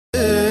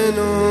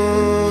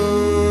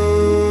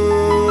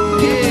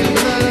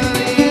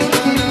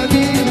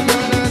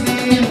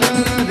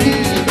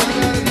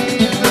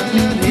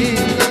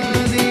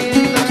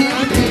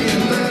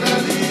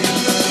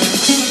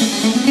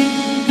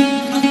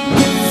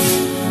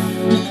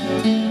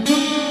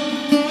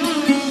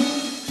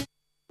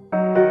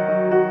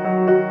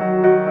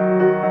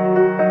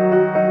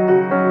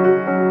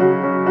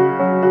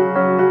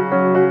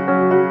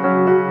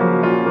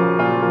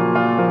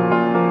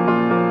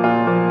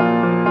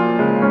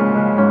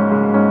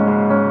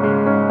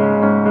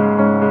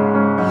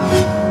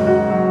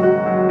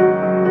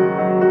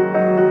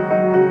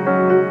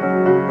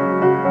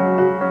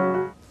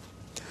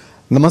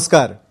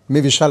नमस्कार, मी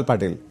विशाल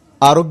पाटील.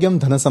 आरोग्यम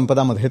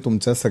धनसंपदामध्ये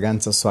तुमचं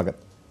सगळ्यांचं स्वागत.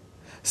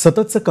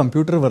 सततचं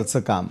कम्प्युटरवरचं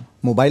काम,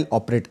 मोबाईल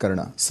ऑपरेट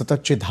करणं,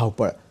 सततची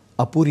धावपळ,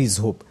 अपुरी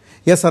झोप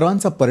या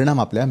सर्वांचा परिणाम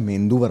आपल्या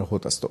मेंदूवर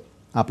होत असतो.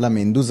 आपला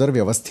मेंदू जर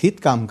व्यवस्थित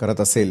काम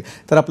करत असेल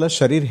तर आपलं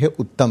शरीर हे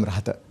उत्तम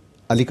राहतं.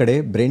 अलीकडे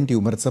ब्रेन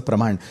ट्यूमरचं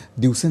प्रमाण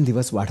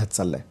दिवसेंदिवस वाढत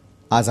चाललंय.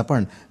 आज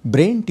आपण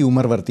ब्रेन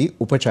ट्यूमरवरती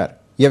उपचार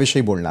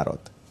याविषयी बोलणार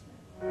आहोत.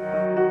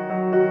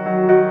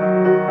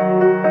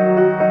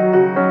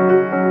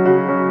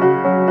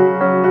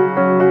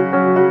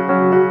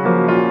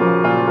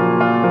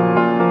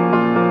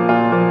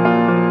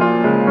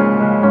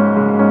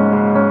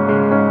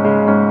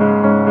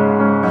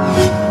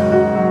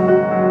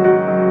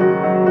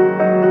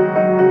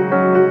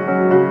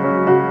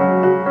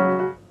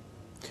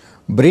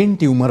 ब्रेन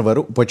ट्यूमरवर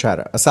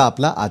उपचार असा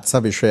आपला आजचा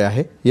विषय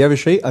आहे.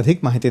 याविषयी अधिक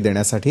माहिती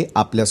देण्यासाठी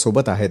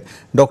आपल्यासोबत आहेत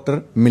डॉक्टर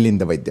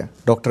मिलिंद वैद्य.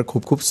 डॉक्टर,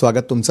 खूप खूप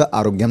स्वागत तुमचं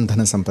आरोग्यम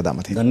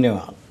धनसंपदामध्ये.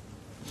 धन्यवाद.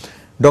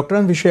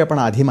 डॉक्टरांविषयी आपण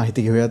आधी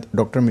माहिती घेऊयात.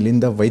 डॉक्टर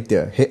मिलिंद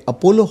वैद्य हे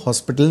अपोलो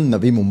हॉस्पिटल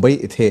नवी मुंबई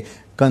इथे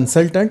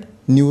कन्सल्टंट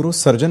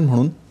न्यूरोसर्जन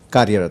म्हणून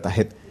कार्यरत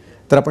आहेत.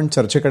 तर आपण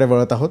चर्चेकडे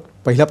वळत आहोत.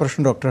 पहिला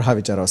प्रश्न डॉक्टर हा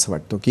विचारावासा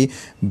वाटतो की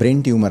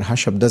ब्रेन ट्यूमर हा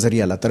शब्द जरी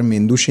आला तर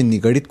मेंदूशी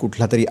निगडीत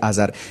कुठला तरी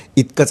आजार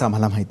इतकंच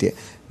आम्हाला माहिती आहे.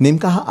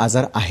 नेमका हा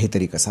आजार आहे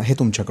तरी कसा, हे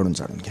तुमच्याकडून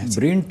जाणून घ्या.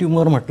 ब्रेन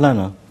ट्यूमर म्हटलं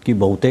ना की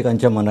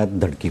बहुतेकांच्या मनात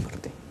धडकी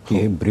भरते की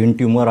हे ब्रेन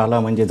ट्यूमर आला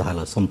म्हणजे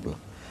झालं, संपलं.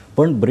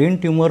 पण ब्रेन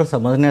ट्यूमर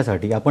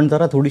समजण्यासाठी आपण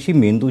जरा थोडीशी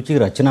मेंदूची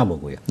रचना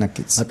बघूया.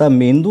 नक्कीच. आता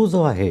मेंदू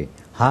जो आहे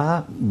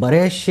हा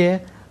बरेचसे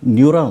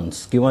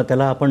न्यूरॉन्स किंवा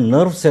त्याला आपण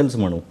नर्व्ह सेल्स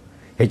म्हणू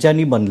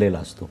ह्याच्यानी बनलेला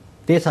असतो.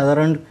 ते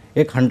साधारण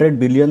 100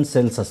 बिलियन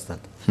सेल्स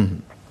असतात.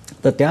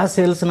 तर त्या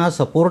सेल्सना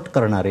सपोर्ट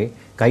करणारे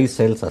काही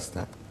सेल्स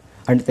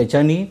असतात आणि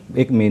त्याच्यानी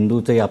एक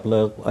मेंदूचे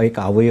आपलं एक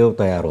अवयव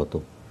तयार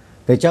होतो.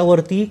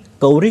 त्याच्यावरती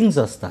कवरिंग्ज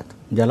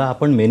असतात ज्याला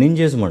आपण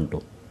मेनिंजेस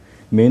म्हणतो.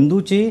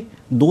 मेंदूचे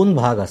 2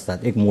 भाग असतात,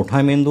 एक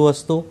मोठा मेंदू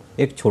असतो,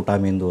 एक छोटा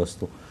मेंदू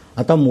असतो.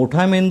 आता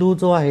मोठा मेंदू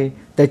जो आहे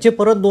त्याचे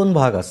परत 2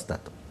 भाग असतात,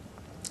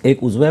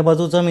 एक उजव्या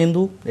बाजूचा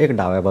मेंदू, एक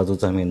डाव्या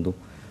बाजूचा मेंदू.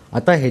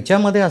 आता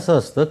ह्याच्यामध्ये असं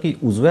असतं की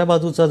उजव्या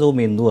बाजूचा जो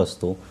मेंदू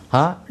असतो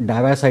हा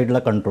डाव्या साईडला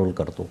कंट्रोल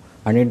करतो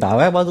आणि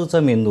डाव्या बाजूचा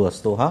मेंदू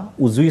असतो हा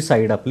उजवी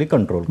साईड आपली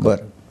कंट्रोल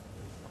करतो.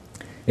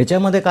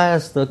 याच्यामध्ये काय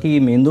असतं की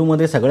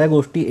मेंदूमध्ये सगळ्या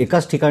गोष्टी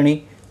एकाच ठिकाणी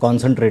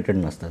कॉन्सन्ट्रेटेड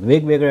नसतात,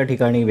 वेगवेगळ्या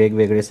ठिकाणी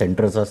वेगवेगळे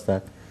सेंटर्स असतात.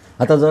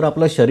 आता जर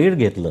आपलं शरीर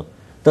घेतलं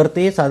तर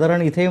ते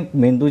साधारण इथे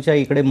मेंदूच्या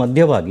इकडे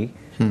मध्यभागी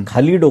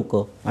खाली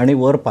डोकं आणि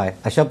वर पाय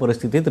अशा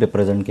परिस्थितीत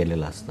रिप्रेझेंट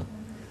केलेलं असतं.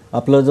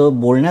 आपलं जो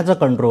बोलण्याचा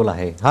कंट्रोल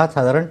आहे हा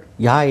साधारण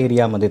ह्या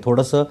एरियामध्ये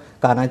थोडंसं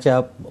कानाच्या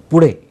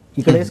पुढे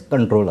इकडेच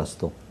कंट्रोल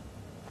असतो.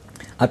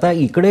 आता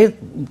इकडे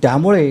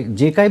त्यामुळे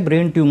जे काही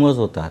ब्रेन ट्यूमर्स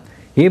होतात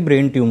हे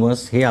ब्रेन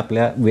ट्यूमर्स हे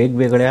आपल्या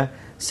वेगवेगळ्या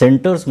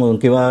सेंटर्समधून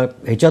किंवा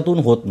ह्याच्यातून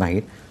होत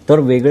नाहीत, तर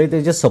वेगळे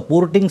त्याचे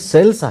सपोर्टिंग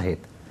सेल्स आहेत,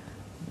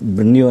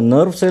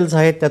 नर्व्ह सेल्स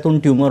आहेत, त्यातून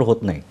ट्यूमर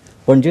होत नाही.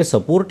 पण जे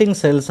सपोर्टिंग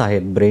सेल्स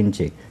आहेत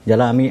ब्रेनचे,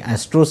 ज्याला आम्ही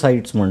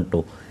ॲस्ट्रोसाइट्स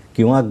म्हणतो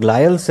किंवा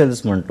ग्लायल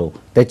सेल्स म्हणतो,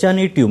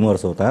 त्याच्याने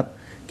ट्यूमर्स होतात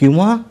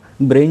किंवा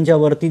ब्रेनच्या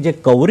वरती जे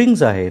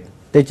कवरिंग्ज आहेत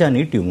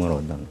त्याच्याने ट्यूमर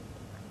होतात.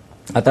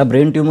 आता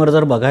ब्रेन ट्यूमर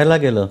जर बघायला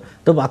गेलं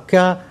तर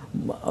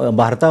अख्ख्या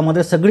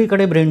भारतामध्ये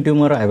सगळीकडे ब्रेन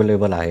ट्यूमर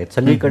अवेलेबल आहेत.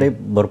 सगळीकडे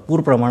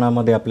भरपूर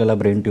प्रमाणामध्ये आपल्याला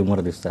ब्रेन ट्यूमर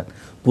दिसतात.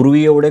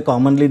 पूर्वी एवढे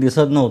कॉमनली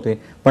दिसत नव्हते,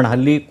 पण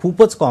हल्ली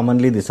खूपच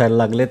कॉमनली दिसायला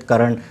लागलेत,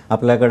 कारण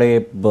आपल्याकडे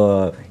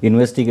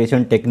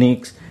इन्व्हेस्टिगेशन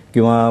टेक्निक्स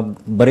किंवा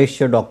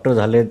बरेचसे डॉक्टर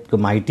झालेत,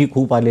 माहिती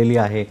खूप आलेली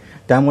आहे,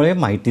 त्यामुळे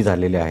माहिती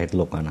झालेली आहेत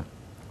लोकांना.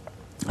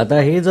 आता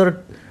हे जर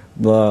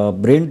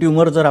ब्रेन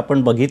ट्यूमर जर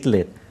आपण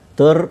बघितलेत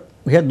तर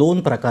ह्या 2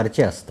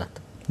 प्रकारचे असतात.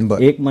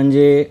 एक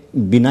म्हणजे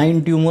बिनाईन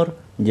ट्यूमर,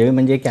 जे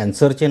म्हणजे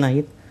कॅन्सरचे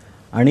नाहीत,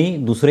 आणि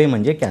दुसरे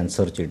म्हणजे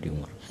कॅन्सरचे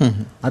ट्यूमर.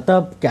 आता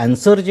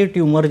कॅन्सरचे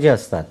ट्यूमर जे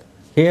असतात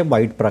हे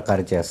वाईट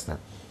प्रकारचे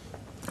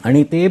असतात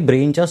आणि ते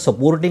ब्रेनच्या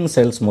सपोर्टिंग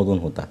सेल्समधून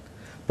होतात.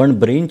 पण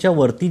ब्रेनच्या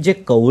वरती जे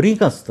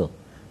कवरिंग असतं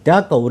त्या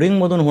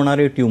कवरिंगमधून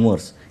होणारे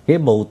ट्यूमर्स हे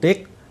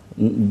बहुतेक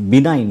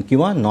बिनाईन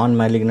किंवा नॉन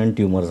मॅलिग्नंट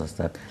ट्यूमर्स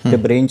असतात. ते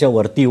ब्रेनच्या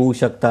वरती होऊ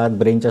शकतात,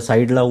 ब्रेनच्या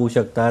साईडला होऊ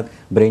शकतात,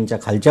 ब्रेनच्या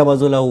खालच्या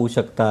बाजूला होऊ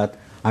शकतात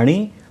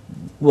आणि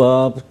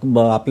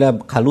आपल्या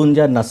खालून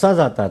ज्या नसा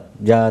जातात,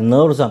 ज्या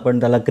नर्व्स आपण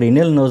त्याला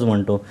क्रिनियल नर्व्स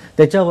म्हणतो,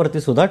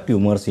 त्याच्यावरती सुद्धा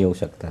ट्यूमर्स येऊ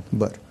शकतात.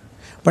 बरं,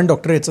 पण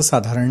डॉक्टर याचं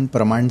साधारण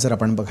प्रमाण जर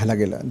आपण बघायला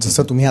गेलं,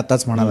 जसं तुम्ही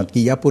आताच म्हणालात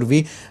की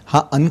यापूर्वी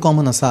हा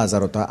अनकॉमन असा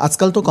आजार होता,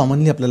 आजकाल तो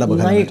कॉमनली आपल्याला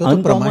बघायला मिळतो.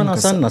 अनकॉमन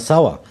असा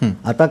नसावा.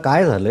 आता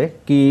काय झालंय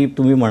की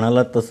तुम्ही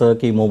म्हणालात तसं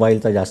की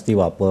मोबाईलचा जास्ती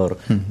वापर,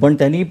 पण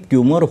त्यांनी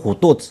ट्यूमर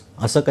होतोच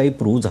असं काही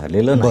प्रूव्ह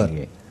झालेलं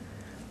नाहीये.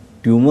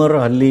 ट्यूमर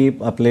हल्ली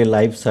आपले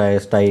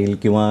लाईफस्टाईल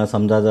किंवा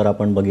समजा जर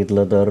आपण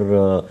बघितलं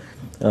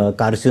तर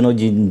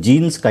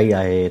कार्सिनोजीन्स काही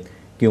आहेत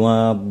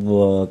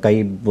किंवा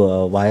काही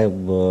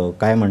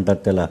काय म्हणतात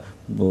त्याला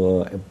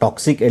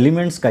टॉक्सिक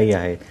एलिमेंट्स काही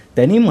आहेत,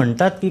 त्यांनी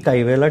म्हणतात की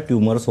काही वेळेला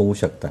ट्यूमर्स होऊ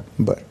शकतात.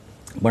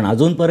 बरं, पण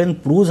अजूनपर्यंत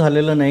प्रूव्ह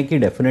झालेलं नाही की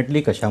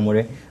डेफिनेटली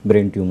कशामुळे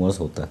ब्रेन ट्यूमर्स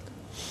होतात.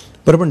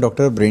 बरं, पण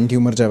डॉक्टर, ब्रेन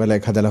ट्यूमर ज्यावेळेला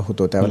एखाद्याला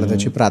होतो त्यावेळेला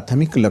त्याची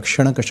प्राथमिक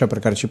लक्षणं कशा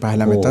प्रकारची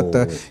पाहायला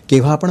मिळतात,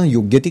 केव्हा आपण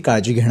योग्य ती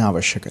काळजी घेणं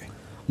आवश्यक आहे?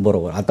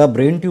 बरोबर. आता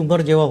ब्रेन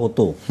ट्युमर जेव्हा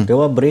होतो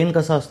तेव्हा ब्रेन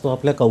कसा असतो,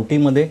 आपल्या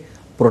कवटीमध्ये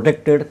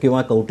प्रोटेक्टेड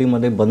किंवा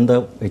कवटीमध्ये बंद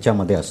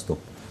ह्याच्यामध्ये असतो.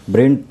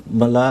 ब्रेन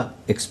मला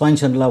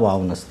एक्सपान्शनला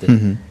वाव नसते.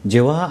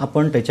 जेव्हा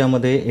आपण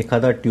त्याच्यामध्ये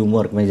एखादा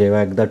ट्युमर म्हणजे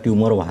जेव्हा एकदा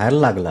ट्युमर व्हायला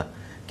लागला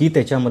की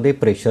त्याच्यामध्ये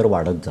प्रेशर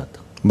वाढत जातं.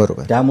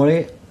 बरोबर.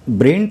 त्यामुळे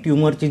ब्रेन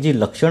ट्युमरची जी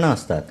लक्षणं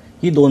असतात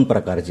ही 2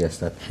 प्रकारची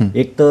असतात.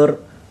 एक तर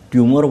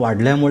ट्युमर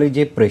वाढल्यामुळे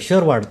जे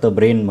प्रेशर वाढतं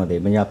ब्रेनमध्ये,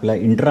 म्हणजे आपल्या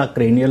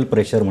इंट्राक्रेनियल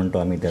प्रेशर म्हणतो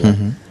आम्ही त्याला,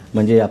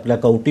 म्हणजे आपल्या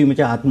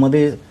कवटीच्या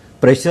आतमध्ये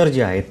प्रेशर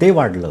जे आहे ते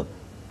वाढलं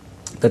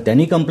तर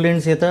त्यांनी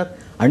कंप्लेंट्स येतात.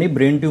 आणि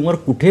ब्रेन ट्युमर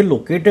कुठे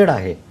लोकेटेड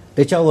आहे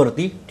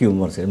त्याच्यावरती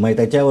ट्युमर्स आहेत, म्हणजे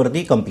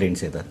त्याच्यावरती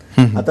कंप्लेंट्स येतात.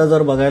 आता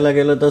जर बघायला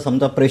गेलं तर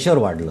समजा प्रेशर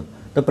वाढलं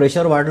तर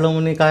प्रेशर वाढलं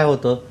म्हणजे काय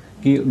होतं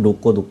की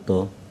डोकं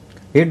दुखतं.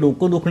 हे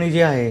डोकं दुखणे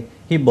जे आहे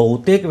ही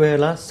बहुतेक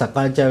वेळेला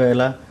सकाळच्या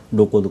वेळेला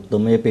डोकं दुखतं,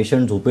 म्हणजे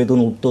पेशंट झोपेतून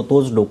उठतो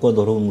तोच डोकं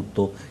धरून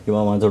उठतो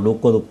किंवा माझं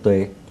डोकं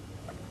दुखतंय.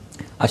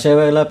 अशा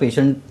वेळेला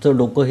पेशंटचं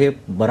डोकं हे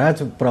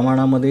बऱ्याच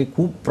प्रमाणामध्ये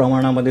खूप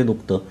प्रमाणामध्ये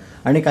दुखतं.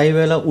 आणि काही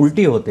वेळेला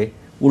उलटी होते.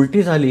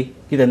 उलटी झाली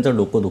की त्यांचं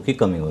डोकंदुखी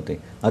कमी होते.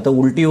 आता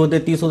उलटी होते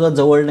ती सुद्धा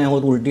जवळ नाही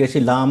होत, उलटी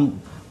अशी लांब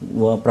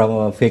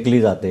फेकली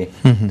जाते,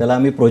 त्याला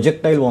आम्ही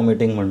प्रोजेक्टाईल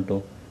वॉमिटिंग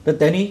म्हणतो. तर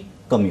त्यांनी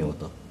कमी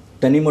होतं,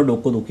 त्यांनी मग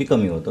डोकंदुखी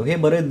कमी होतं. हे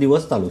बरेच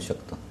दिवस चालू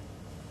शकतं.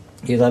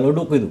 हे झालं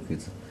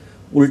डोकेदुखीचं.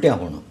 उलट्या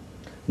होणं,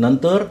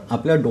 नंतर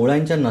आपल्या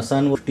डोळ्यांच्या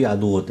नसांवरती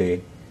आदू होते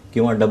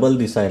किंवा डबल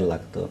दिसायला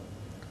लागतं.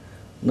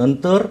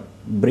 नंतर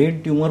ब्रेन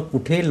ट्युमर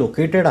कुठे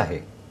लोकेटेड आहे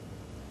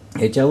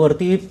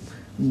ह्याच्यावरती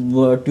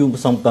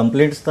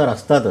कंप्लेंट्स तर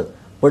असतातच,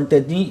 पण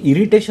त्यांनी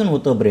इरिटेशन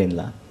होतं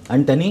ब्रेनला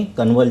आणि त्यांनी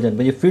कन्व्हल्जन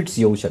म्हणजे फिट्स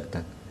येऊ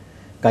शकतात.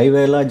 काही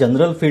वेळेला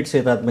जनरल फिट्स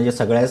येतात, म्हणजे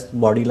सगळ्याच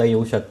बॉडीला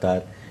येऊ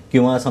शकतात.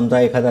 किंवा समजा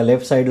एखादा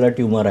लेफ्ट साईडला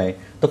ट्युमर आहे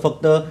तर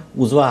फक्त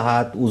उजवा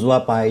हात उजवा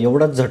पाय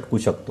एवढाच झटकू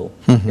शकतो,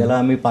 त्याला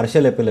आम्ही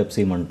पार्शल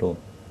एपिलेप्सी म्हणतो.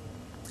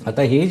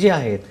 आता हे जे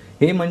आहेत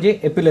हे म्हणजे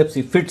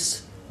एपिलेप्सी फिट्स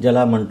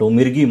ज्याला म्हणतो,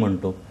 मिरगी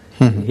म्हणतो,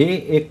 हे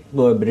एक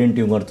ब्रेन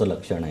ट्युमरचं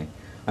लक्षण आहे.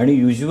 आणि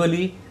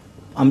युजली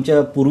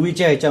आमच्या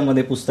पूर्वीच्या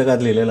ह्याच्यामध्ये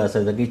पुस्तकात लिहिलेलं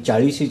असायचं की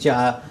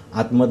 40च्या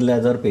आतमधल्या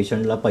जर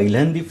पेशंटला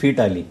पहिल्यांदी फिट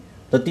आली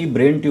तर ती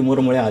ब्रेन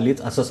ट्युमरमुळे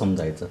आलीच असं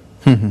समजायचं,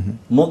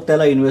 मग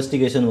त्याला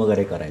इन्व्हेस्टिगेशन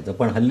वगैरे करायचं.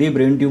 पण हल्ली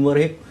ब्रेन ट्युमर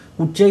हे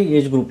कुठच्याही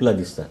एज ग्रुपला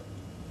दिसतात,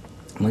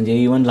 म्हणजे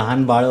इवन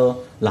लहान बाळं,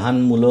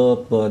 लहान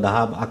मुलं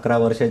 10-11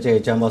 वर्षाच्या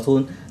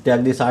ह्याच्यापासून ते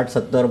अगदी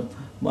 60-70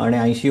 आणि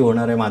 80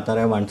 होणाऱ्या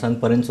म्हाताऱ्या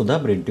माणसांपर्यंत सुद्धा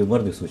ब्रेन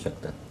ट्युमर दिसू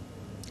शकतात.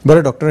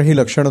 बरं डॉक्टर, ही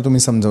लक्षणं तुम्ही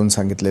समजावून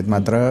सांगितलेत,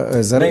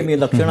 मात्र जर मी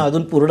लक्षणं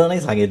अजून पूर्ण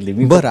नाही सांगितली,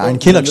 मी बरं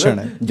आणखी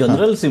लक्षणं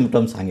जनरल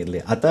सिम्पटम्स सांगितले.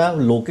 आता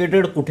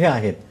लोकेटेड कुठे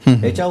आहेत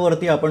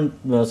याच्यावरती आपण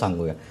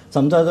सांगूया.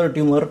 समजा जर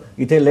ट्युमर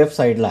इथे लेफ्ट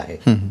साईडला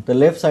आहे तर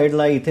लेफ्ट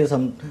साईडला इथे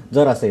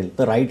जर असेल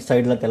तर राईट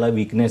साईडला त्याला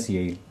विकनेस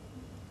येईल.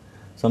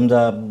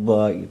 समजा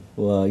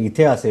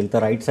इथे असेल तर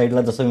राईट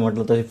साईडला जसं मी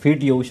म्हटलं तसे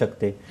फिट येऊ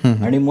शकते.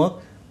 आणि मग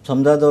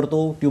समजा जर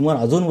तो ट्युमर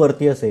अजून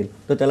वरती असेल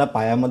तर त्याला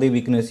पायामध्ये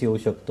विकनेस येऊ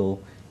शकतो.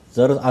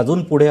 जर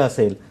अजून पुढे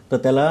असेल तर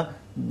त्याला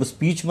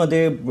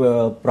स्पीचमध्ये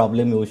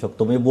प्रॉब्लेम येऊ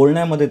शकतो, म्हणजे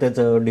बोलण्यामध्ये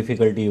त्याचं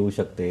डिफिकल्टी येऊ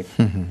शकते.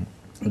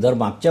 जर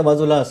मागच्या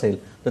बाजूला असेल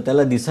तर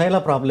त्याला दिसायला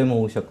प्रॉब्लेम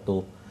होऊ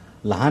शकतो.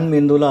 लहान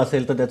मेंदूला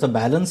असेल तर त्याचं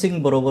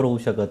बॅलन्सिंग बरोबर होऊ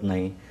शकत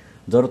नाही.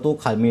 जर तो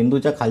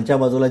मेंदूच्या खालच्या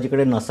बाजूला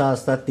जिकडे नसा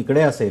असतात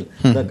तिकडे असेल,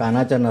 तर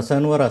कानाच्या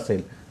नसांवर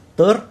असेल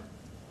तर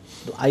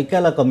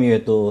ऐकायला कमी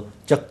येतो,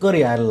 चक्कर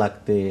यायला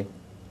लागते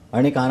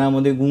आणि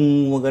कानामध्ये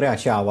गुंग वगैरे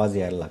असे आवाज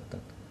यायला लागतात.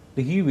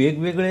 तर ही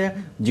वेगवेगळ्या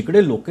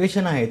जिकडे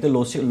लोकेशन आहे ते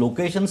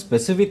लोकेशन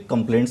स्पेसिफिक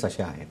कंप्लेंट्स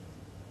अशा आहेत.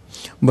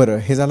 बरं,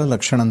 हे झालं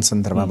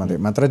लक्षणांसंदर्भामध्ये.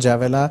 मात्र ज्या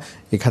वेळेला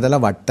एखाद्याला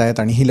वाटतायत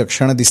आणि ही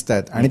लक्षणं दिसत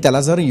आहेत आणि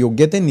त्याला जर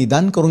योग्य ते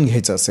निदान करून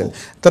घ्यायचं असेल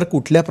तर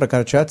कुठल्या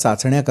प्रकारच्या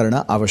चाचण्या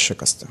करणं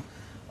आवश्यक असतं?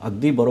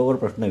 अगदी बरोबर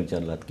प्रश्न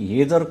विचारलात की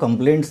हे जर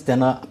कंप्लेंट्स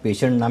त्यांना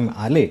पेशंटना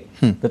आले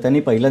तर त्यांनी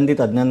पहिल्यांदा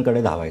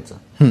तज्ज्ञांकडे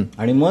धावायचं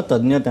आणि मग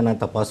तज्ज्ञ त्यांना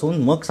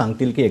तपासून मग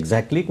सांगतील की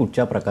एक्झॅक्टली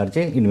कुठच्या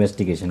प्रकारचे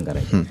इन्व्हेस्टिगेशन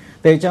करायचे.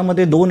 तर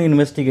याच्यामध्ये 2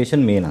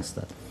 इन्व्हेस्टिगेशन मेन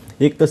असतात.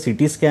 एक तर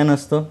CT स्कॅन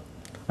असतं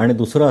आणि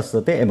दुसरं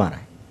असतं ते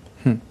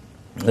MRI.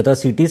 आता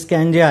CT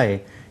स्कॅन जे आहे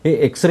हे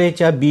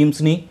एक्सरेच्या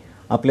बीम्सनी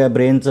आपल्या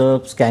ब्रेनचं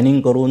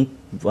स्कॅनिंग करून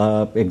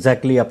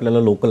एक्झॅक्टली आपल्याला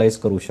लोकलाइज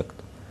करू शकतं.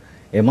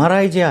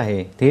 MRI जे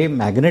आहे ते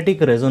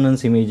मॅग्नेटिक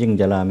रेझोनन्स इमेजिंग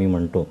ज्याला आम्ही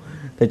म्हणतो,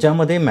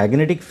 त्याच्यामध्ये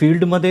मॅग्नेटिक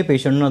फील्डमध्ये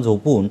पेशंटना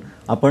झोपून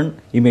आपण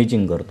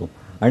इमेजिंग करतो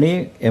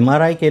आणि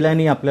MRI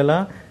केल्याने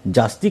आपल्याला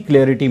जास्ती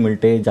क्लॅरिटी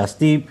मिळते,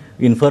 जास्ती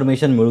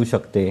इन्फॉर्मेशन मिळू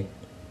शकते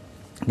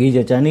की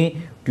ज्याच्याने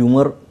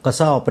ट्युमर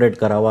कसा ऑपरेट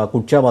करावा,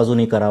 कुठच्या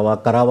बाजूने करावा,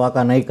 करावा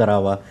का नाही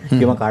करावा,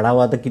 किंवा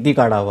काढावा तर किती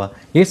काढावा,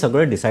 हे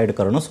सगळं डिसाईड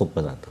करणं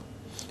सोपं जातं.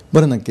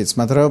 बरं, नक्कीच.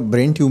 मात्र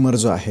ब्रेन ट्युमर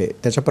जो आहे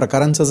त्याच्या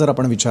प्रकारांचा जर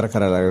आपण विचार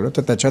करायला लागलो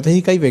तर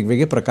त्याच्यातही काही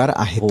वेगवेगळे प्रकार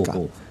आहेत का?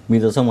 हो, मी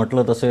जसं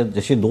म्हटलं तसे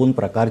जसे 2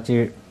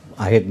 प्रकारचे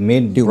आहेत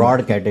मेन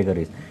ब्रॉड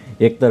कॅटेगरीज.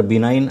 एक तर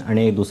बिनाईन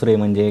आणि दुसरे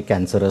म्हणजे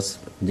कॅन्सरस,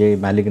 जे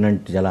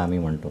मॅलिग्नंट ज्याला आम्ही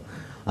म्हणतो.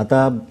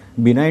 आता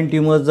बिनाईन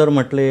ट्युमर्स जर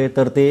म्हटले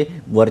तर ते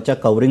वरच्या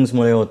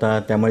कवरिंग्समुळे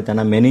होतात, त्यामुळे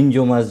त्यांना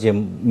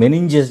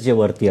मेनिंजेस जे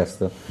वरती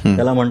असतं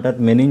त्याला म्हणतात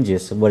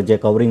मेनिंजेस, वर जे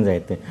कवरिंग्ज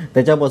आहेत ते,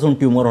 त्याच्यापासून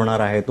ट्युमर होणार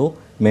आहे तो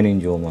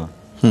मेनिंजिओमा.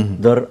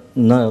 जर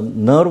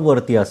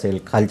नर्ववरती असेल,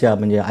 खालच्या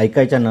म्हणजे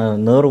ऐकायच्या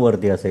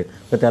नर्ववरती असेल,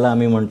 तर त्याला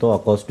आम्ही म्हणतो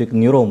अकॉस्टिक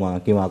न्यूरोमा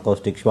किंवा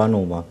अकॉस्टिक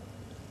श्वानोमा.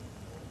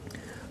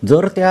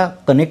 जर त्या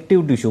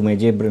कनेक्टिव्ह टिश्यू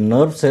म्हणजे जे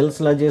नर्व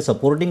सेल्सला जे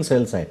सपोर्टिंग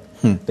सेल्स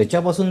आहेत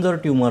त्याच्यापासून जर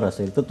ट्युमर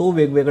असेल तर तो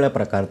वेगवेगळ्या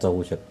प्रकारचा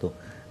होऊ शकतो.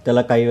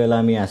 त्याला काही वेळेला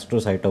आम्ही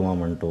ॲस्ट्रोसायटोमा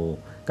म्हणतो,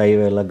 काही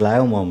वेळेला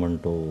ग्लायोमा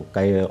म्हणतो,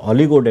 काही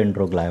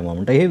ऑलिगोडेंड्रोग्लायोमा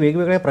म्हणतो. हे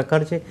वेगवेगळ्या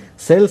प्रकारचे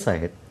सेल्स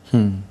आहेत.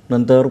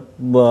 नंतर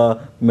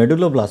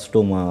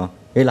मेडुलोब्लास्टोमा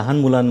हे लहान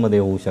मुलांमध्ये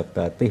होऊ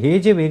शकतात. तर हे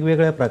जे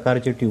वेगवेगळ्या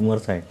प्रकारचे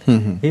ट्युमर्स आहेत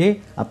हे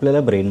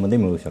आपल्याला ब्रेनमध्ये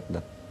मिळू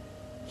शकतात.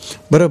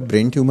 बरं,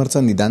 ब्रेन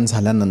ट्युमरचं निदान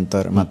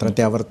झाल्यानंतर मात्र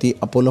त्यावरती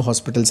अपोलो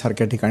हॉस्पिटल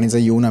सारख्या ठिकाणी जर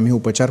येऊन आम्ही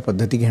उपचार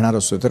पद्धती घेणार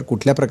असतो तर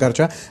कुठल्या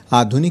प्रकारच्या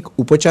आधुनिक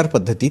उपचार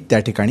पद्धती त्या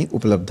ठिकाणी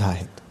उपलब्ध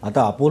आहेत?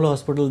 आता अपोलो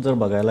हॉस्पिटल जर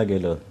बघायला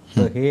गेलं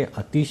तर हे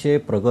अतिशय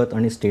प्रगत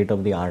आणि state of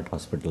the art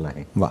hospital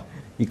आहे. वा.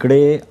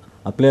 इकडे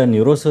आपल्या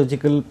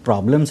न्यूरोसर्जिकल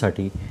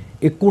प्रॉब्लेमसाठी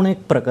एकूण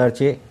एक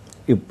प्रकारचे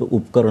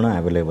उपकरणं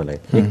अवेलेबल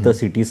आहेत. एक तर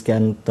CT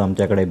स्कॅन तर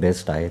आमच्याकडे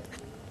बेस्ट आहेत,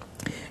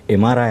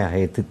 MRI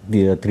आहे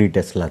 3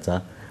 टेस्लाचा,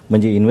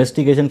 म्हणजे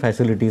इन्व्हेस्टिगेशन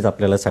फॅसिलिटीज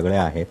आपल्याला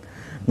सगळ्या आहेत.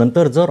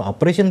 नंतर जर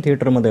ऑपरेशन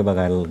थिएटरमध्ये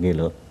बघायला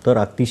गेलं तर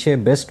अतिशय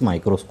बेस्ट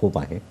मायक्रोस्कोप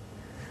आहे,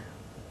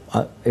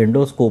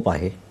 एंडोस्कोप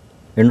आहे.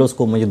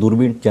 एंडोस्कोप म्हणजे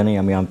दुर्बीण ज्याने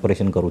आम्ही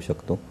ऑपरेशन करू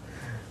शकतो.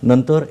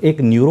 नंतर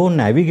एक न्यूरो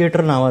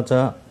नॅव्हिगेटर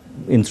नावाचा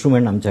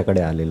इन्स्ट्रुमेंट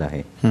आमच्याकडे आलेला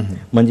आहे.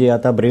 म्हणजे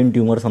आता ब्रेन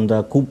ट्युमर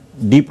समजा खूप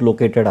डीप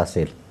लोकेटेड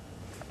असेल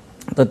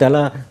तर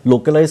त्याला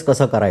लोकलाइज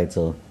कसं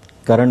करायचं,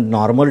 कारण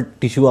नॉर्मल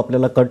टिश्यू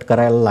आपल्याला कट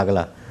करायला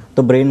लागला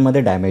तर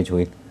ब्रेनमध्ये डॅमेज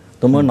होईल.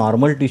 तर मग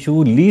नॉर्मल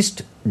टिश्यू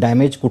लिस्ट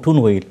डॅमेज कुठून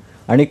होईल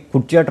आणि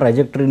कुठच्या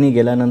ट्रॅजेक्टरीने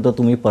गेल्यानंतर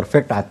तुम्ही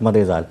परफेक्ट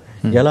आतमध्ये जाल,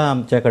 याला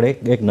आमच्याकडे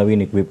एक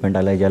नवीन इक्विपमेंट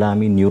आलं आहे ज्याला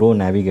आम्ही न्यूरो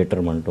नॅव्हिगेटर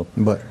म्हणतो.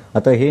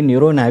 आता हे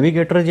न्यूरो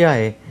नॅव्हिगेटर जे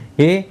आहे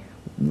हे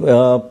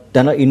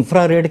त्याला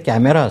इन्फ्रारेड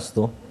कॅमेरा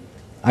असतो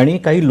आणि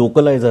काही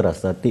लोकलायझर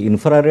असतात. ते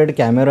इन्फ्रारेड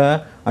कॅमेरा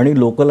आणि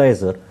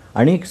लोकलायझर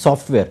आणि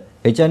सॉफ्टवेअर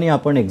ह्याच्याने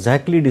आपण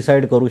एक्झॅक्टली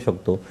डिसाईड करू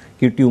शकतो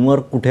की ट्युमर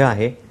कुठे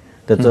आहे,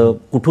 त्याचं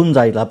कुठून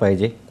जायला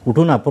पाहिजे,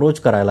 कुठून अप्रोच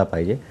करायला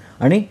पाहिजे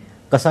आणि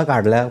कसा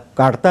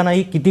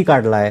काढतानाही किती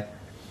काढला आहे,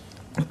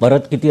 परत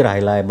किती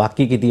राहिला आहे,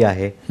 बाकी किती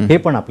आहे हे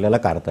पण आपल्याला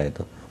काढता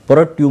येतं.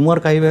 परत ट्युमर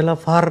काही वेळेला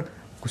फार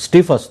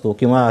स्टिफ असतो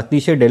किंवा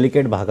अतिशय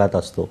डेलिकेट भागात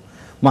असतो.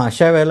 मग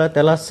अशा वेळेला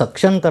त्याला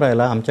सक्शन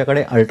करायला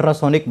आमच्याकडे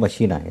अल्ट्रासॉनिक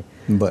मशीन आहे.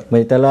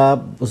 म्हणजे त्याला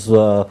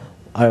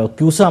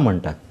क्युसा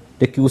म्हणतात.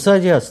 ते क्युसा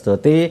जे असतं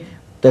ते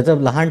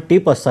त्याचं लहान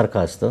टिप सारखं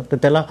असतं, तर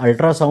त्याला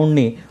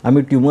अल्ट्रासाऊंडनी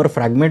आम्ही ट्युमर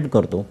फ्रॅगमेंट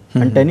करतो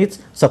आणि त्यांनीच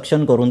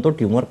सक्शन करून तो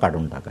ट्युमर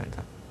काढून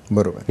टाकायचा.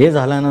 बरोबर. हे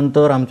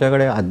झाल्यानंतर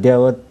आमच्याकडे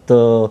अद्ययावत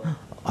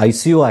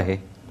ICU आहे,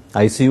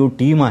 ICU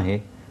टीम आहे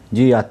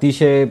जी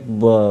अतिशय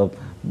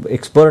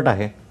एक्सपर्ट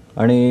आहे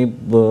आणि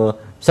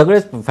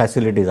सगळेच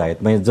फॅसिलिटीज आहेत.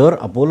 म्हणजे जर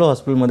अपोलो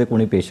हॉस्पिटलमध्ये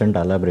कोणी पेशंट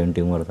आला ब्रेन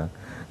ट्युमरचा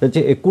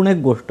त्याची एकूण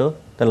एक गोष्ट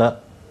त्याला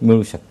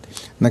मिळू शकते.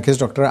 नक्कीच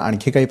डॉक्टर,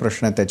 आणखी काही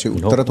प्रश्न आहेत त्याची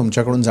उत्तरं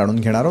तुमच्याकडून जाणून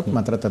घेणार आहोत.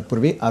 मात्र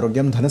तत्पूर्वी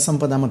आरोग्यम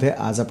धनसंपदामध्ये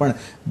आज आपण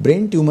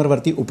ब्रेन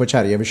ट्युमरवरती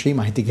उपचार याविषयी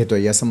माहिती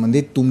घेतोय.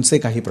 यासंबंधित तुमचे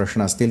काही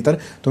प्रश्न असतील तर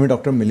तुम्ही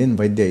डॉक्टर मिलिंद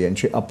वैद्य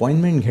यांची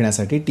अपॉइंटमेंट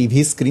घेण्यासाठी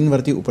TV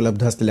स्क्रीनवरती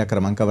उपलब्ध असलेल्या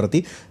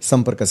क्रमांकावरती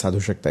संपर्क साधू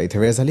शकता. इथे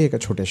वेळ झाली एका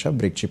छोट्याशा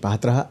ब्रेकची.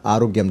 पाहत रहा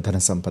आरोग्यम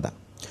धनसंपदा.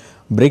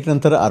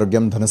 ब्रेकनंतर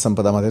आरोग्यम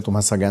धनसंपदामध्ये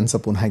तुम्हा सगळ्यांचं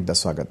पुन्हा एकदा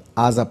स्वागत.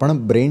 आज आपण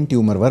ब्रेन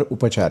ट्युमरवर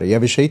उपचार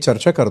याविषयी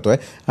चर्चा करतोय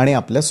आणि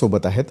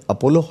आपल्यासोबत आहेत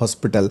अपोलो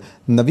हॉस्पिटल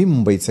नवी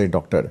मुंबईचे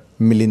डॉक्टर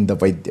मिलिंद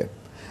वैद्य.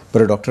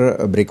 बरं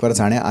डॉक्टर, ब्रेकवर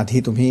जाण्याआधी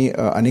तुम्ही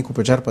अनेक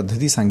उपचार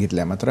पद्धती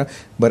सांगितल्या, मात्र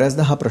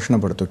बऱ्याचदा हा प्रश्न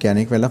पडतो की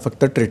अनेक वेळेला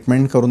फक्त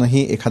ट्रीटमेंट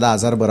करूनही एखादा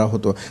आजार बरा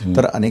होतो,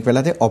 तर अनेक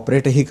वेळेला ते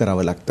ऑपरेटही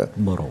करावं लागतं.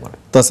 बरोबर.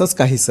 तसंच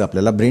काहीसं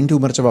आपल्याला ब्रेन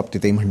ट्युमरच्या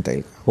बाबतीतही म्हणता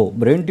येईल? हो,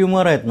 ब्रेन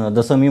ट्युमर आहेत ना,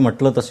 जसं मी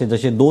म्हटलं तसे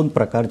जसे 2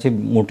 प्रकारचे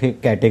मोठे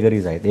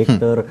कॅटेगरीज आहेत. एक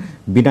तर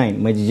बिनाईन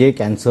म्हणजे जे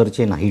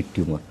कॅन्सरचे नाहीत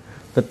ट्युमर,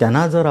 तर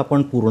त्यांना जर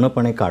आपण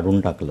पूर्णपणे काढून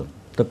टाकलं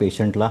तर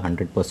पेशंटला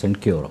 100%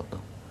 क्युअर होतं.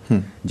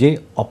 जे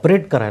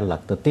ऑपरेट करायला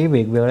लागतं ते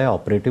वेगवेगळ्या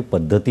ऑपरेटिव्ह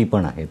पद्धती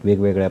पण आहेत.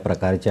 वेगवेगळ्या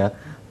प्रकारच्या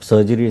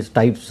सर्जरी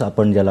टाईप्स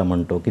आपण ज्याला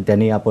म्हणतो की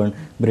त्यांनी आपण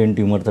ब्रेन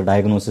ट्युमरचं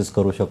डायग्नोसिस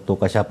करू शकतो,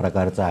 कशा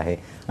प्रकारचं आहे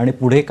आणि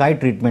पुढे काय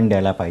ट्रीटमेंट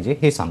द्यायला पाहिजे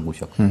हे सांगू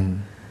शकतो.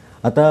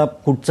 आता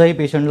कुठचाही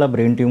पेशंटला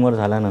ब्रेन ट्युमर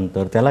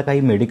झाल्यानंतर त्याला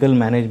काही मेडिकल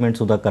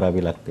मॅनेजमेंटसुद्धा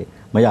करावी लागते.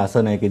 म्हणजे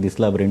असं नाही की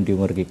दिसला ब्रेन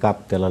ट्युमर की काप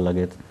त्याला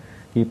लगेच,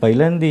 की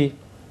पहिल्यांदी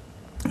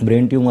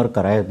ब्रेन ट्युमर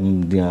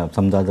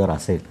समजा जर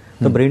असेल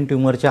तर ब्रेन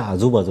ट्युमरच्या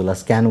आजूबाजूला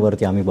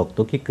स्कॅनवरती आम्ही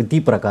बघतो की किती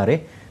प्रकारे,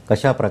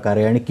 कशा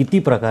प्रकारे आणि किती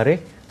प्रकारे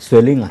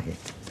स्वेलिंग आहे,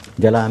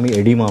 ज्याला आम्ही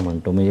एडिमा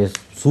म्हणतो, म्हणजे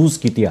सूज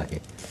किती आहे.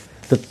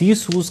 तर ती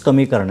सूज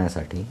कमी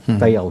करण्यासाठी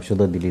काही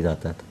औषधं दिली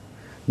जातात.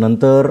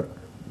 नंतर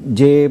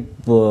जे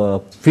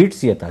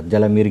फिट्स येतात,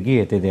 ज्याला मिरगी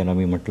येते त्यांना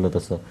मी म्हटलं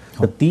तसं,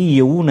 तर ती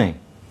येऊ नये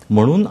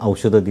म्हणून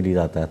औषधं दिली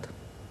जातात.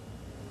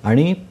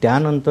 आणि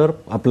त्यानंतर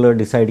आपलं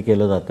डिसाईड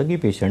केलं जातं की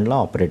पेशंटला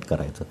ऑपरेट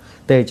करायचं.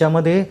 तर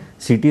ह्याच्यामध्ये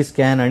CT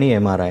स्कॅन आणि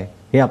MRI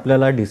हे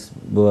आपल्याला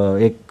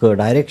एक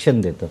डायरेक्शन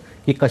देतं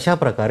की कशा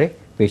प्रकारे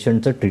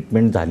पेशंटचं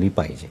ट्रीटमेंट झाली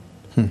पाहिजे.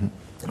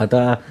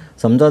 आता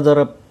समजा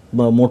जर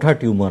मोठा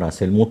ट्युमर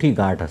असेल, मोठी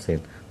गाठ असेल,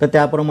 तर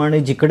त्याप्रमाणे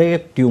जिकडे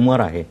ट्युमर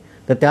आहे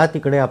तर त्या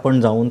तिकडे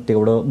आपण जाऊन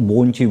तेवढं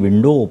बोनची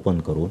विंडो ओपन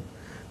करून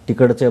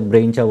तिकडच्या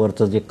ब्रेनच्या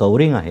वरचं जे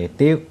कवरिंग आहे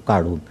ते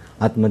काढून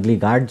आतमधली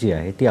गाठ जी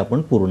आहे ती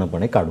आपण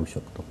पूर्णपणे काढू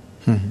शकतो.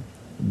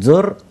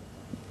 जर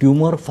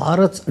ट्यूमर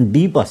फारच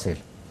डीप असेल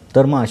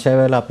तर मग अशा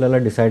वेळेला आपल्याला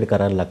डिसाईड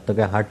करायला लागतं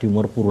की हा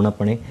ट्यूमर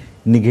पूर्णपणे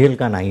निघेल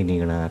का नाही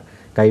निघणार.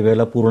 काही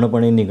वेळेला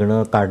पूर्णपणे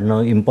निघणं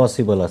काढणं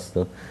इम्पॉसिबल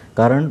असतं,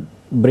 कारण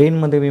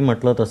ब्रेनमध्ये मी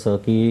म्हटलं तसं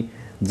की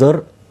जर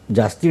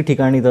जास्ती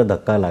ठिकाणी जर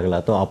धक्का लागला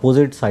तर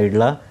ऑपोजिट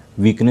साईडला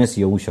वीकनेस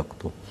येऊ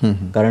शकतो.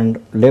 कारण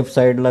लेफ्ट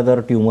साईडला जर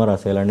ट्यूमर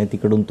असेल आणि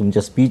तिकडून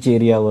तुमच्या स्पीच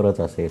एरियावरच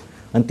असेल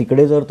आणि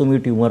तिकडे जर तुम्ही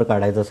ट्यूमर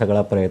काढायचा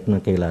सगळा प्रयत्न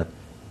केलात,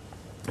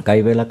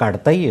 काही वेळेला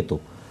काढताही येतो,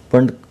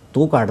 पण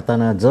तो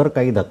काढताना जर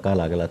काही धक्का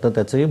लागला तर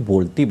त्याची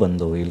बोलती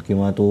बंद होईल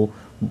किंवा तो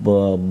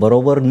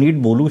बरोबर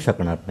नीट बोलू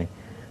शकणार नाही.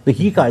 तर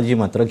ही काळजी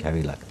मात्र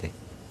घ्यावी लागते.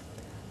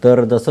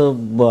 तर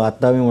जसं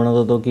आत्ता मी म्हणत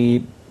होतो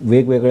की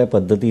वेगवेगळ्या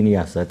पद्धतीने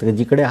असतात, तर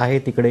जिकडे आहे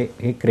तिकडे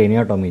हे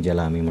क्रेनियोटॉमी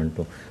ज्याला आम्ही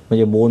म्हणतो,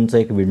 म्हणजे बोनचं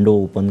एक विंडो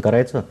ओपन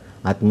करायचं,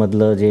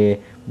 आतमधलं जे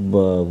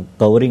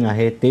कवरिंग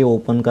आहे ते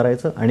ओपन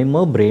करायचं आणि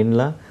मग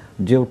ब्रेनला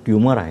जे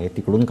ट्यूमर आहे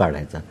तिकडून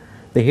काढायचं.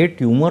 तर हे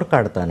ट्यूमर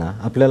काढताना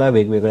आपल्याला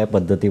वेगवेगळ्या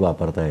पद्धती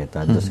वापरता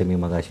येतात. जसे मी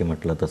मगाशी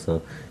म्हटलं तसं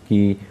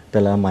की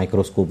त्याला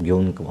मायक्रोस्कोप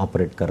घेऊन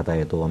ऑपरेट करता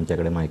येतो.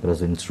 आमच्याकडे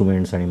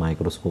इन्स्ट्रुमेंट्स आणि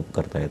मायक्रोस्कोप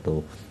करता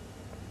येतो.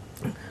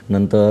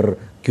 नंतर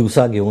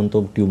क्युसा घेऊन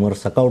तो ट्यूमर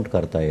सकाउट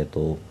करता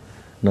येतो.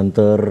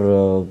 नंतर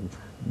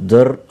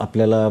जर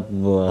आपल्याला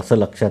असं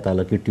लक्षात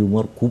आलं की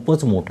ट्यूमर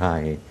खूपच मोठा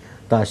आहे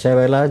तर अशा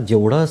वेळेला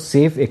जेवढं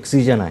सेफ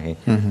एक्सिजन आहे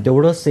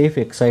तेवढं सेफ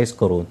एक्सरसाइज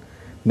करून,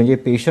 म्हणजे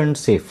पेशंट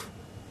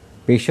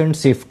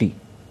सेफ्टी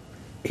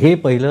हे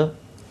पहिलं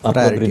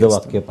आपलं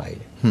ब्रीदवाक्य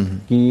पाहिजे.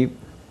 की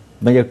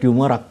म्हणजे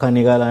ट्यूमर अख्खा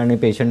निघाला आणि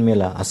पेशंट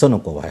मेला असं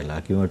नको व्हायला,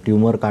 किंवा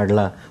ट्यूमर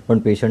काढला पण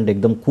पेशंट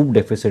एकदम खूप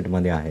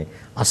डेफिसिटमध्ये आहे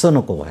असं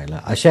नको व्हायला.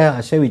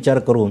 अशा विचार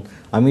करून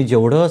आम्ही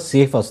जेवढं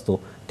सेफ असतो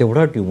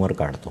तेवढं ट्यूमर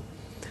काढतो.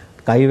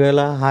 काही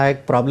वेळेला हा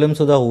एक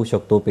प्रॉब्लेमसुद्धा होऊ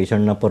शकतो,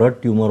 पेशंटना परत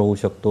ट्यूमर होऊ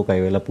शकतो, काही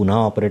वेळेला पुन्हा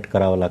ऑपरेट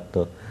करावं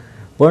लागतं.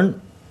 पण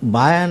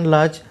बाय अँड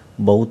लार्ज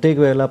बहुतेक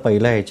वेळेला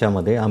पहिल्या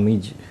ह्याच्यामध्ये आम्ही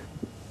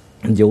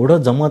जेवढं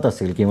जमत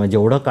असेल किंवा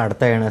जेवढं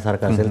काढता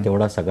येण्यासारखं असेल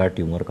तेवढा सगळा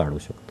ट्यूमर काढू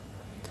शकतो.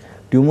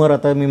 ट्यूमर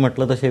आता मी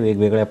म्हटलं तसे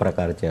वेगवेगळ्या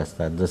प्रकारचे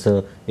असतात. जसं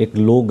एक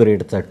लो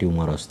ग्रेडचा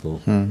ट्यूमर असतो,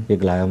 एक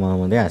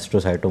ग्लायोमामध्ये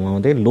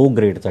ॲस्ट्रोसायटोमामध्ये लो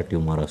ग्रेडचा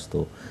ट्यूमर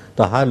असतो.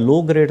 तर हा लो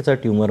ग्रेडचा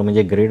ट्यूमर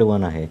म्हणजे ग्रेड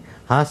 1 आहे,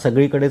 हा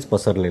सगळीकडेच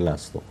पसरलेला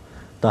असतो.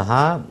 तर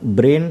हा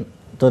ब्रेन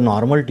तर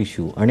नॉर्मल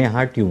टिश्यू आणि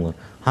हा ट्यूमर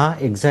हा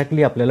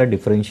एक्झॅक्टली आपल्याला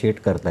डिफरन्शिएट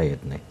करता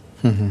येत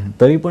नाही.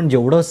 तरी पण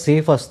जेवढं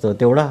सेफ असतं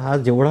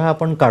जेवढा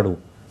आपण काढू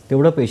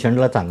तेवढं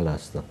पेशंटला चांगलं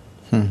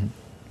असतं.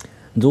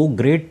 जो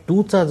ग्रेड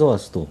 2चा जो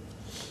असतो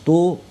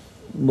तो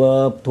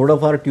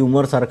थोडाफार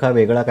ट्यूमरसारखा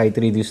वेगळा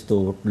काहीतरी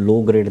दिसतो, लो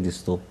ग्रेड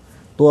दिसतो,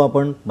 तो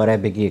आपण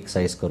बऱ्यापैकी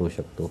एक्सरसाइज करू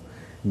शकतो.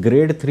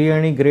 ग्रेड 3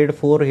 आणि ग्रेड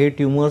 4 हे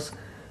ट्यूमर्स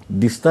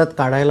दिसतात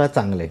काढायला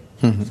चांगले,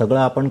 सगळं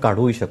आपण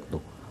काढूही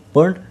शकतो,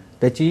 पण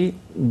त्याची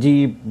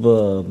जी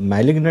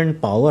मॅलिग्नंट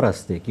पॉवर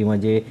असते किंवा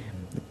जे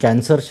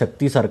कॅन्सर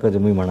शक्तीसारखं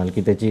तुम्ही म्हणाल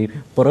की त्याची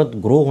परत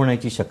ग्रो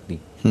होण्याची शक्ती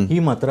ही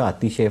मात्र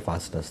अतिशय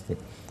फास्ट असते.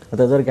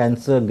 आता जर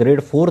कॅन्सर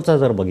ग्रेड 4चा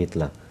जर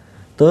बघितला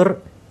तर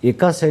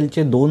एका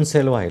सेलचे 2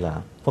 सेल व्हायला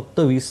फक्त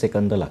 20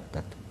 सेकंद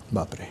लागतात.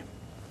 बापरे.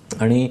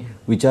 आणि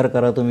विचार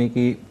करा तुम्ही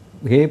की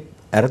हे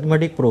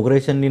ॲरिथमेटिक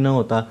प्रोग्रेशननी न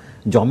होता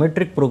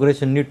जॉमेट्रिक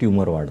प्रोग्रेशननी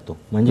ट्यूमर वाढतो.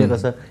 म्हणजे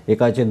कसं,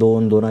 एकाचे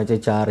 2, 2चे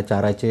 4,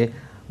 4चे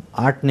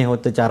 8 नाही होत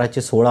तर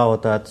 4चे 16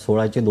 होतात,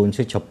 16चे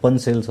 256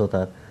 सेल्स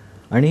होतात.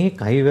 आणि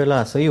काही वेळेला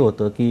असंही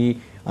होतं की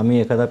आम्ही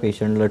एखादा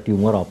पेशंटला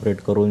ट्यूमर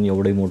ऑपरेट करून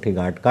एवढी मोठी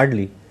गाठ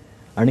काढली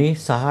आणि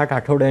 6-8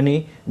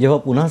 आठवड्यांनी जेव्हा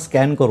पुन्हा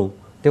स्कॅन करू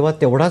तेव्हा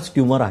तेवढाच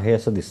ट्यूमर आहे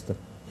असं दिसतं.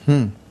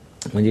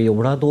 म्हणजे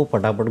एवढा तो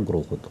पटापट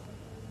ग्रो होतो.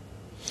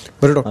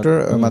 बरं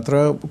डॉक्टर,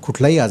 मात्र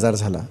कुठलाही आजार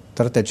झाला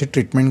तर त्याची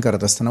ट्रीटमेंट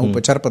करत असताना,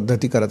 उपचार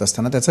पद्धती करत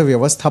असताना त्याचं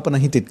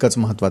व्यवस्थापनही तितकंच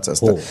महत्त्वाचं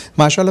असतं.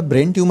 मग अशाला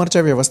ब्रेन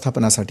ट्यूमरच्या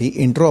व्यवस्थापनासाठी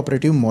इंट्रो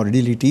ऑपरेटिव्ह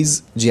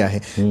मॉडिलिटीज जी आहे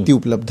ती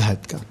उपलब्ध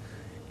आहेत का?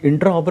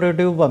 इंट्रा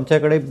ऑपरेटिव्ह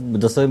आमच्याकडे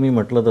जसं मी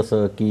म्हटलं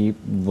तसं की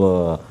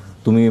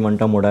तुम्ही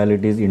म्हणता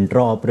मोडॅलिटीज,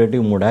 इंट्रा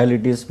ऑपरेटिव्ह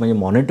मोडॅलिटीज म्हणजे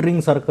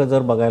मॉनिटरिंगसारखं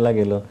जर बघायला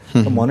गेलं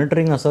तर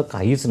मॉनिटरिंग असं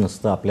काहीच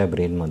नसतं आपल्या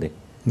ब्रेनमध्ये.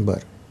 बरं.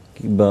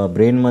 की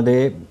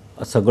ब्रेनमध्ये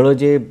सगळं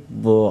जे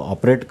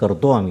ऑपरेट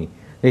करतो आम्ही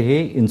हे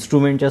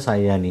इन्स्ट्रुमेंटच्या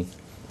साहाय्याने,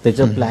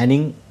 त्याचं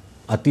प्लॅनिंग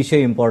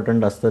अतिशय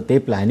इम्पॉर्टंट असतं. ते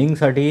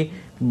प्लॅनिंगसाठी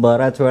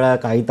बऱ्याच वेळा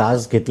काही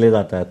तास घेतले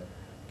जातात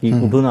की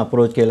कुठून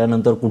अप्रोच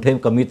केल्यानंतर कुठे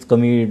कमीत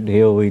कमी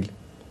हे होईल.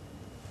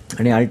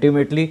 आणि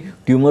अल्टिमेटली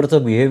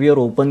ट्यूमरचं बिहेवियर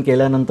ओपन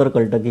केल्यानंतर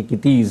कळतं की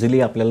किती इझिली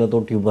आपल्याला तो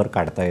ट्यूमर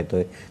काढता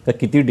येतोय का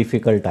किती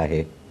डिफिकल्ट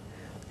आहे.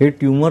 हे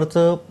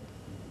ट्यूमरचं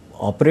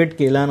ऑपरेट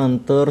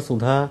केल्यानंतर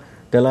सुद्धा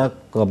त्याला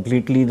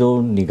कम्प्लिटली जो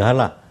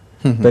निघाला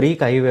तरी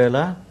काही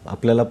वेळेला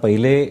आपल्याला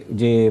पहिले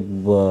जे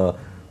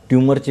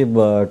ट्यूमरचे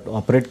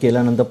ऑपरेट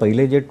केल्यानंतर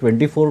पहिले जे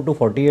 24 to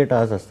 48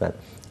 आवर्स असतात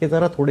हे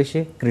जरा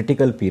थोडेसे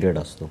क्रिटिकल पिरियड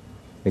असतो.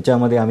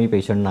 याच्यामध्ये आम्ही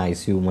पेशंटना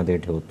ICUमध्ये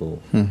ठेवतो.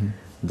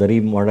 जरी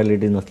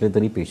मॉडॅलिटी नसले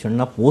तरी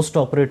पेशंटना पोस्ट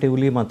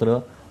ऑपरेटिव्हली मात्र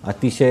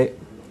अतिशय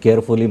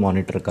केअरफुली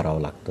मॉनिटर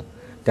करावं लागतं.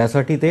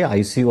 त्यासाठी ते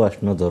ICU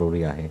असणं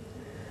जरुरी आहे.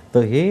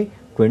 तर हे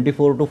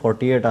 24 to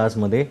 48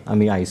 आवर्समध्ये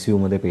आम्ही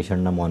ICUमध्ये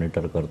पेशंटना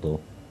मॉनिटर करतो.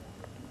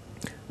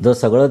 जर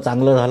सगळं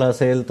चांगलं झालं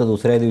असेल तर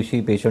दुसऱ्या दिवशी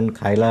पेशंट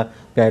खायला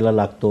प्यायला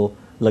लागतो,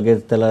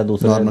 लगेच त्याला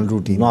दुसरं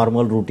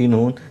नॉर्मल रुटीन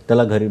होऊन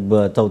त्याला घरी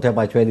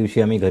 4-5व्या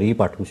दिवशी आम्ही घरीही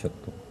पाठवू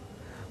शकतो.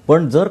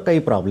 पण जर काही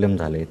प्रॉब्लेम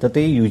झाले तर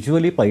ते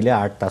युजली पहिल्या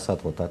 8 तासात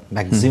होतात.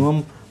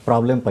 मॅक्झिमम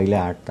प्रॉब्लेम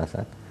पहिल्या 8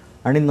 तासात,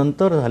 आणि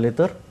नंतर झाले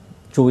तर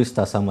 24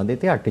 तासामध्ये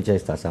ते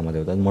 48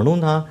 तासामध्ये होतात.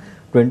 म्हणून हा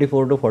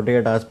 24 to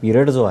 48 आवर्स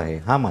पिरियड जो आहे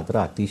हा मात्र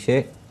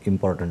अतिशय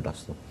इम्पॉर्टंट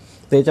असतो.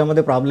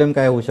 त्याच्यामध्ये प्रॉब्लेम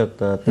काय होऊ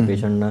शकतात, तर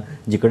पेशंटनं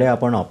जिकडे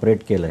आपण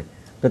ऑपरेट केलं आहे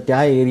तर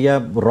त्या एरिया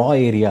रॉ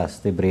एरिया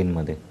असते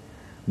ब्रेनमध्ये.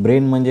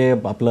 ब्रेन म्हणजे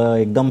आपलं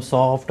एकदम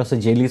सॉफ्ट असं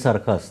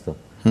जेलीसारखं असतं.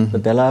 तर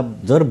त्याला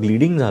जर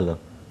ब्लिडिंग झालं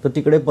तर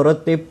तिकडे परत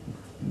ते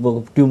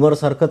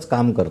ट्युमरसारखंच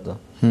काम करतं,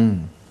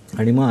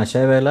 आणि मग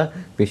अशा वेळेला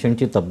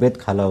पेशंटची तब्येत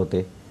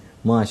खालावते.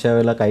 मग अशा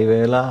वेळेला काही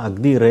वेळेला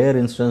अगदी रेअर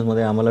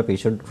इन्स्टन्समध्ये आम्हाला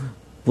पेशंट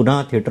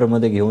पुन्हा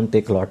थिएटरमध्ये घेऊन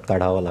ते क्लॉट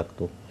काढावा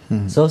लागतो.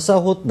 सहसा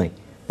होत नाही,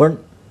 पण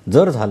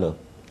जर झालं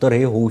तर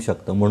हे होऊ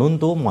शकतं. म्हणून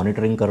तो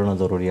मॉनिटरिंग करणं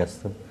जरुरी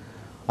असतं.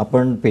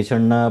 आपण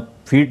पेशंटना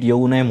फिट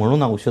येऊ नये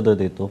म्हणून औषधं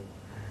देतो,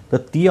 तर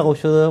ती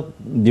औषधं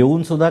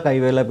देऊनसुद्धा काही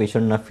वेळेला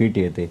पेशंटना फिट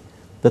येते.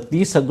 तर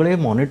ती सगळे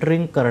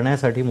मॉनिटरिंग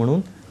करण्यासाठी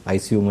म्हणून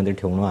ICUमध्ये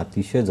ठेवणं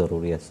अतिशय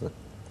जरुरी असतं.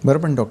 बरं,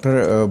 पण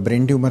डॉक्टर,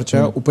 ब्रेन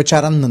ट्युमरच्या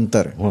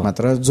उपचारांनंतर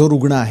मात्र जो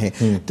रुग्ण आहे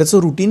त्याचं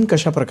रुटीन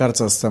कशा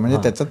प्रकारचं असतं, म्हणजे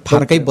त्याच्यात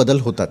फार काही बदल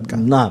होतात का?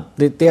 ना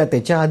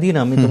त्याच्या आधी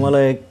ना मी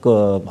तुम्हाला एक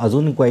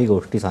अजून काही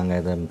गोष्टी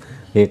सांगायचं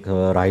एक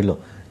राहिलं,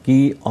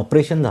 की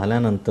ऑपरेशन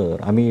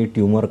झाल्यानंतर आम्ही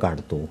ट्युमर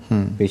काढतो,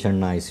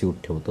 पेशंटना ICUत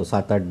ठेवतो.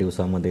 7-8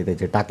 दिवसामध्ये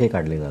त्याचे टाके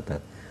काढले जातात.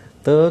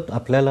 तर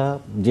आपल्याला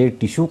जे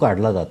टिश्यू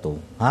काढला जातो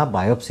हा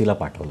बायोप्सीला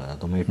पाठवला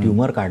जातो. म्हणजे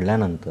ट्युमर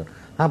काढल्यानंतर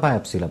हा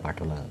बायोप्सीला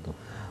पाठवला जातो.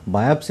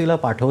 बायोप्सीला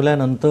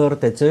पाठवल्यानंतर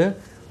त्याचं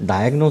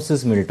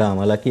डायग्नोसिस मिळतं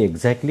आम्हाला, की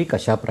एक्झॅक्टली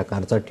कशा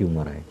प्रकारचा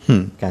ट्युमर आहे,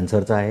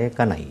 कॅन्सरचा आहे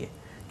का नाही आहे.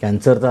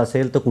 कॅन्सरचा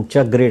असेल तर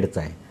कुठच्या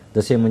ग्रेडचा आहे,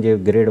 जसे म्हणजे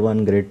ग्रेड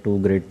 1, ग्रेड 2,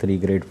 ग्रेड 3,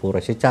 ग्रेड 4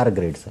 असे 4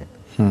 ग्रेड्स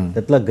आहेत.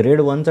 त्यातला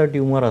ग्रेड 1चा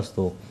ट्युमर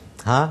असतो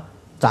हा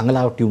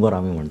चांगला ट्युमर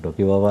आम्ही म्हणतो,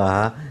 की बाबा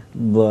हा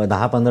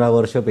 10-15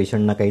 वर्ष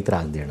पेशंटना काही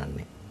त्रास देणार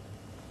नाही.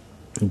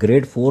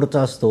 ग्रेड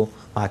 4चा असतो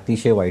हा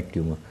अतिशय वाईट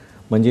ट्युमर,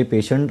 म्हणजे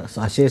पेशंट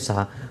असे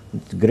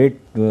ग्रेड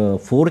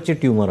 4चे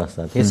ट्युमर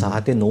असतात हे 6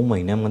 ते 9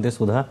 महिन्यामध्ये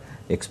सुद्धा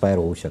एक्सपायर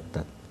होऊ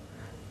शकतात.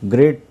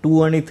 ग्रेड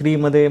 2 आणि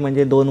 3मध्ये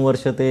म्हणजे 2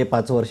 वर्ष ते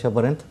 5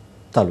 वर्षापर्यंत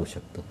चालू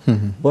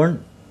शकतं. पण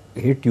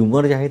हे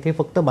ट्युमर जे आहे ते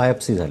फक्त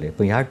बायोप्सी झाले.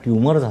 पण ह्या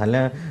ट्युमर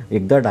झाल्या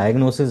एकदा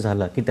डायग्नोसिस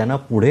झाला की त्यांना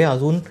पुढे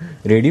अजून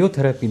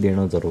रेडिओथेरपी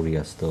देणं जरुरी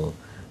असतं,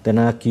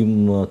 त्यांना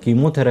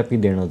किमोथेरपी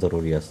देणं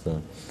जरुरी असतं.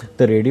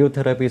 तर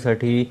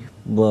रेडिओथेरपीसाठी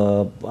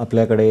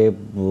आपल्याकडे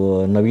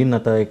नवीन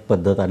आता एक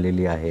पद्धत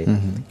आलेली आहे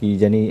की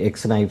ज्यांनी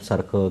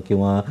एक्सनाईफसारखं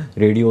किंवा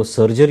रेडिओ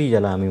सर्जरी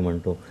ज्याला आम्ही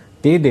म्हणतो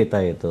ते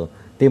देता येतं.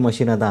 ते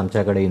मशीन आता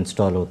आमच्याकडे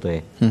इन्स्टॉल होतं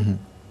आहे,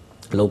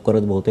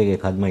 लवकरच बहुतेक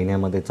एखाद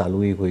महिन्यामध्ये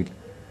चालूही होईल.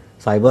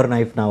 सायबर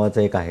नाईफ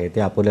नावाचं एक आहे,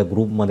 ते आपल्या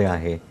ग्रुपमध्ये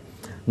आहे.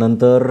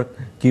 नंतर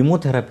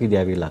किमोथेरपी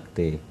द्यावी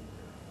लागते,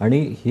 आणि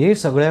हे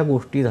सगळ्या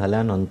गोष्टी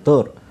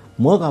झाल्यानंतर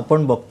मग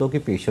आपण बघतो की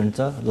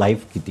पेशंटचा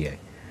लाईफ किती आहे.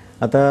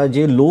 आता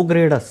जे लो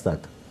ग्रेड असतात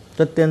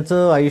तर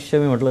त्यांचं आयुष्य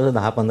मी म्हटलं तर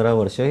 10-15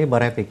 वर्ष हे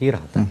बऱ्यापैकी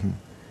राहतात.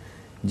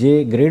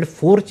 जे ग्रेड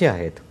 4चे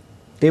आहेत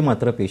ते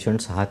मात्र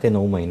पेशंट 6 ते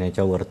 9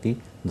 महिन्याच्या वरती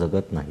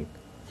जगत नाहीत.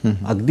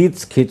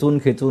 अगदीच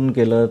खेचून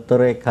केलं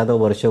तर एखादं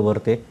वर्षभर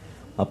ते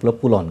आपलं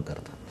पुल ऑन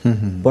करतात.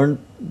 पण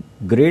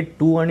ग्रेड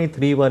 2 आणि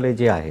 3 वाले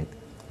जे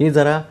आहेत हे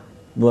जरा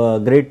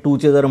ग्रेड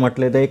 2चे जर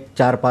म्हटले तर एक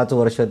 4-5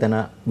 वर्ष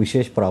त्यांना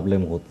विशेष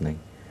प्रॉब्लेम होत नाही.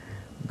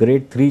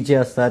 ग्रेड 3चे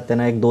असतात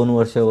त्यांना 1-2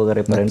 वर्ष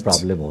वगैरेपर्यंत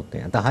प्रॉब्लेम होत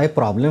नाही. आता हा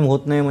प्रॉब्लेम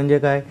होत नाही म्हणजे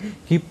काय,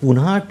 की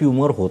पुन्हा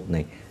ट्युमर होत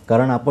नाही.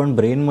 कारण आपण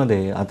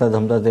ब्रेनमध्ये आता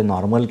समजा ते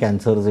नॉर्मल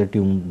कॅन्सरचे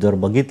जर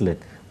बघितलेत,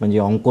 म्हणजे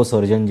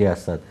ऑन्कोसर्जन जे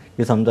असतात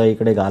की समजा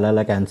इकडे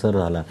गालाला कॅन्सर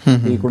झाला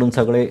की इकडून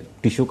सगळे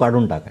टिश्यू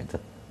काढून टाकायचं,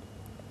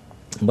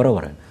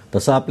 बरोबर आहे.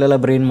 तसं आपल्याला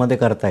ब्रेनमध्ये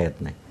करता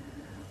येत नाही.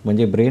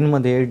 म्हणजे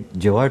ब्रेनमध्ये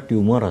जेव्हा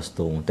ट्युमर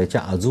असतो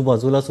त्याच्या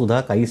आजूबाजूला सुद्धा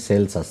काही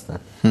सेल्स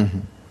असतात,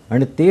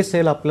 आणि ते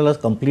सेल आपल्याला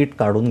कंप्लीट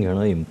काढून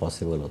घेणं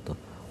इम्पॉसिबल होतं.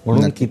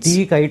 म्हणून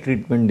कितीही काही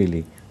ट्रीटमेंट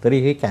दिली तरी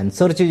हे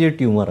कॅन्सरचे जे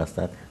ट्युमर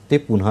असतात ते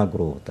पुन्हा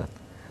ग्रो होतात.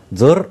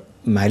 जर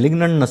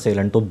मॅलिग्नंट नसेल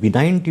आणि तो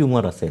बिनाईन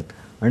ट्युमर असेल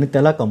आणि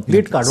त्याला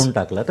कंप्लीट काढून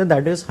टाकला तर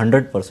दॅट इज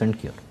 100%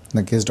 क्युअर.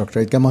 नक्कीच डॉक्टर,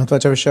 इतक्या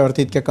महत्त्वाच्या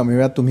विषयावरती इतक्या कमी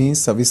वेळात तुम्ही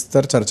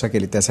सविस्तर चर्चा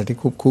केली त्यासाठी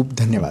खूप खूप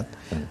धन्यवाद.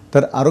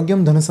 तर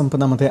आरोग्यम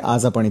धनसंपदामध्ये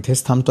आज आपण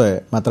इथेच थांबतोय,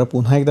 मात्र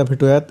पुन्हा एकदा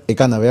भेटूयात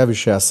एका नव्या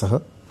विषयासह.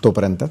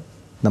 तोपर्यंत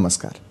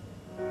नमस्कार.